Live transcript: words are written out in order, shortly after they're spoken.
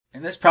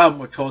In this problem,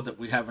 we're told that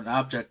we have an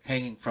object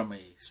hanging from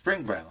a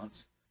spring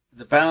balance.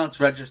 The balance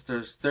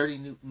registers 30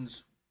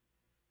 newtons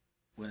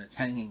when it's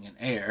hanging in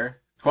air,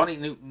 20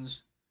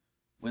 newtons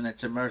when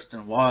it's immersed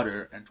in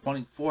water, and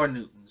 24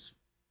 newtons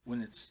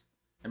when it's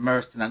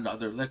immersed in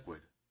another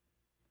liquid.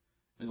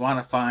 We want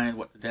to find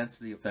what the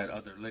density of that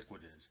other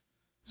liquid is.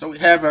 So we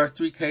have our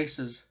three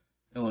cases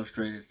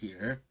illustrated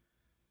here.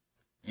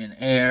 In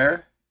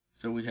air,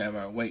 so we have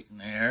our weight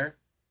in air.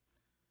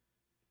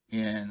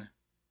 In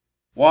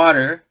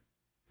water,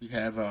 we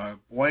have our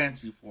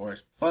buoyancy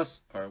force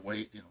plus our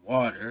weight in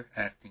water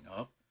acting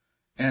up.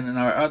 And in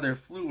our other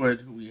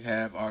fluid, we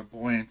have our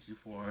buoyancy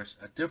force,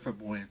 a different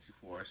buoyancy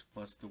force,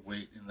 plus the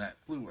weight in that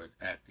fluid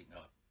acting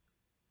up.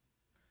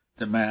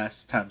 The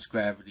mass times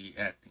gravity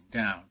acting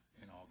down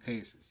in all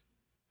cases.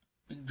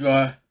 We can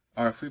draw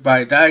our free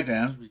body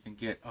diagrams. We can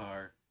get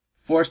our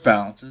force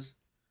balances.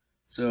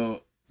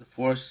 So the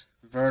force,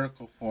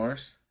 vertical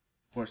force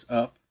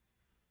up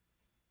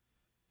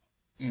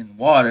in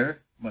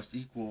water must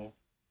equal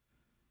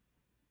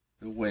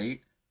the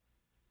weight.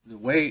 The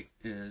weight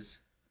is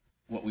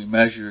what we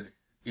measured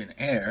in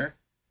air.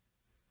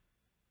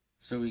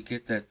 So we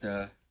get that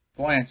the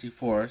buoyancy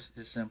force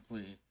is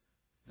simply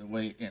the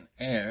weight in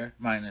air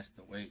minus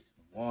the weight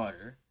in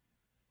water,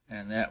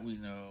 and that we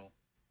know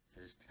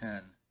is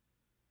 10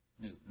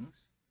 newtons.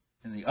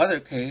 In the other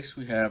case,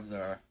 we have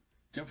the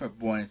different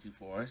buoyancy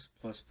force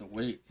plus the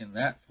weight in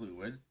that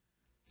fluid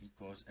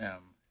equals mg,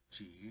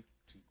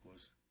 which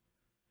equals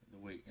the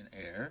weight in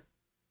air.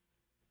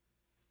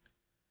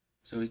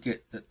 So we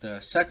get that the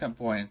second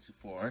buoyancy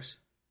force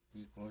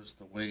equals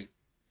the weight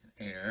in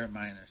air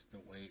minus the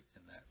weight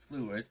in that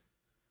fluid,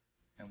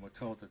 and we're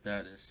told that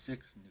that is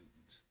 6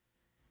 newtons.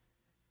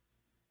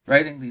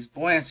 Writing these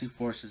buoyancy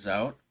forces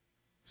out,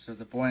 so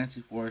the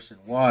buoyancy force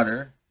in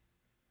water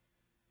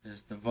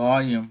is the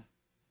volume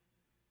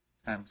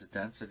times the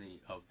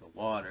density of the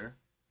water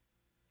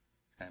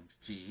times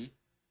g,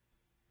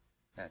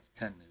 that's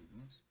 10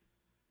 newtons.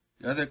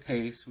 The other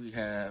case, we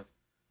have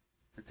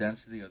the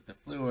density of the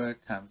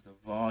fluid times the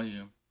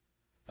volume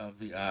of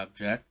the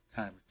object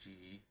times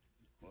g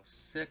equals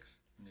 6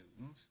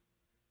 newtons.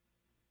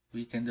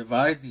 We can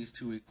divide these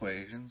two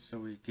equations, so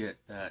we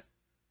get that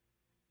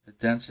the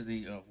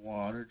density of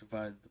water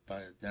divided by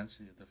the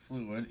density of the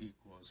fluid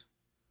equals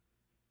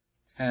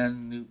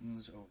 10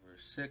 newtons over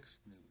 6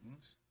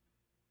 newtons,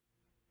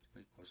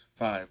 equals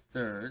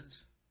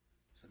 5/3.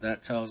 So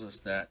that tells us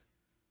that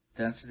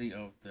density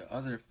of the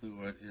other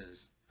fluid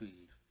is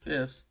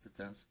 3/5 the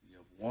density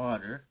of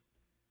water,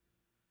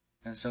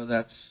 and so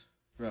that's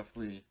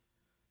roughly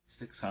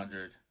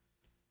 600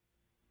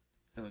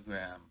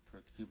 kilogram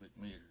per cubic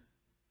meter.